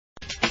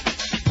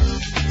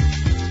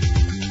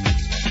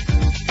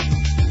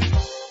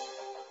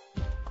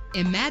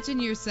Imagine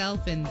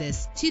yourself in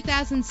this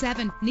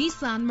 2007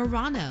 Nissan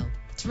Murano.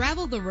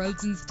 Travel the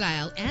roads in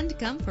style and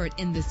comfort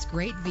in this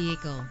great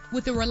vehicle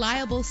with a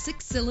reliable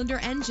 6-cylinder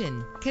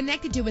engine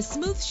connected to a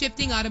smooth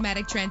shifting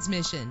automatic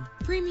transmission.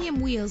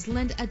 Premium wheels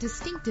lend a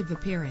distinctive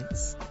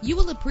appearance. You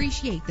will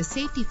appreciate the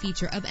safety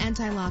feature of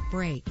anti-lock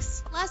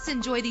brakes. Plus,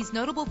 enjoy these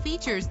notable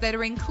features that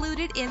are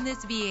included in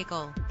this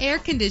vehicle: air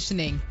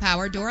conditioning,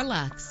 power door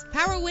locks,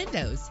 power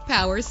windows,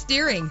 power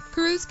steering,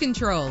 cruise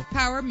control,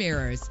 power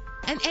mirrors,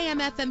 an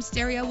AM/FM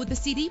stereo with a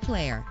CD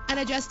player, an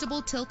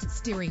adjustable tilt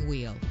steering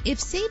wheel. If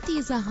safety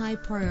is a high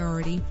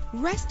priority,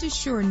 rest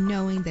assured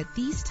knowing that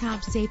these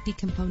top safety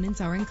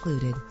components are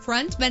included: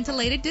 front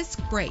ventilated disc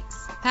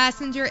brakes,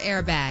 passenger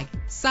airbag,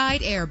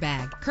 side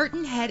airbag,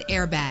 curtain head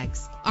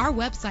airbags. Our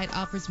website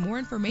offers more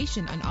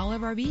information on all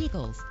of our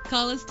vehicles.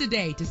 Call us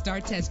today to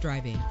start test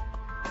driving.